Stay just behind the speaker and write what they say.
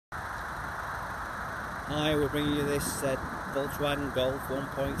Hi, we're bringing you this Volkswagen Golf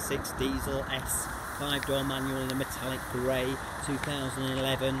 1.6 Diesel S 5-door manual in a metallic grey,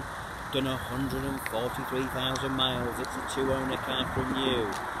 2011, done 143,000 miles. It's a two-owner car from new,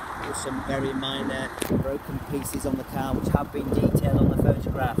 with some very minor broken pieces on the car which have been detailed on the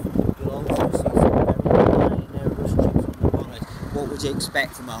photograph. You'll also see some very minor rust chips on the bonnet. What would you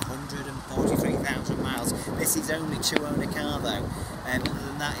expect from 143,000 miles? This is only two-owner car though, and other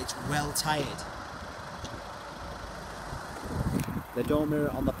than that it's well tired. The door mirror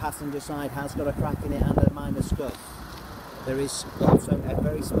on the passenger side has got a crack in it and a minor scuff. There is also a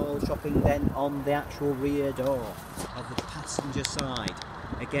very small chopping dent on the actual rear door of the passenger side.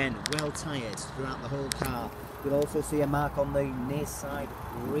 Again, well tired throughout the whole car. You'll also see a mark on the near side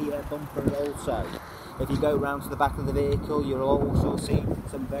rear bumper also. If you go round to the back of the vehicle, you'll also see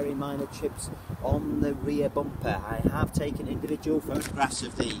some very minor chips on the rear bumper. I have taken individual photographs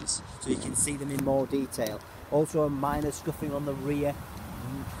of these so you can see them in more detail. Also a minor scuffing on the rear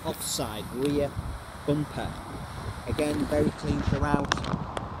offside rear bumper. Again, very clean throughout.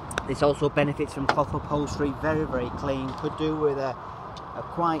 This also benefits from cloth upholstery, very clean. Could do with a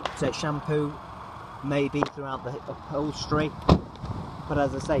quite shampoo maybe throughout the upholstery. But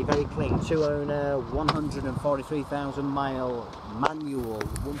as I say, very clean. Two-owner, 143,000 mile manual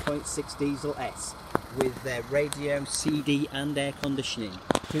 1.6 diesel S with their radio, CD and air conditioning.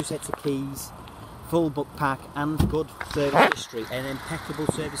 2 sets of keys, full book pack and good service history. An impeccable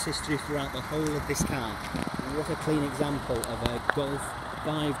service history throughout the whole of this car. What a clean example of a Golf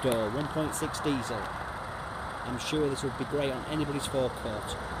 5-door 1.6 diesel. I'm sure this would be great on anybody's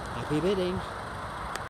forecourt. Happy bidding!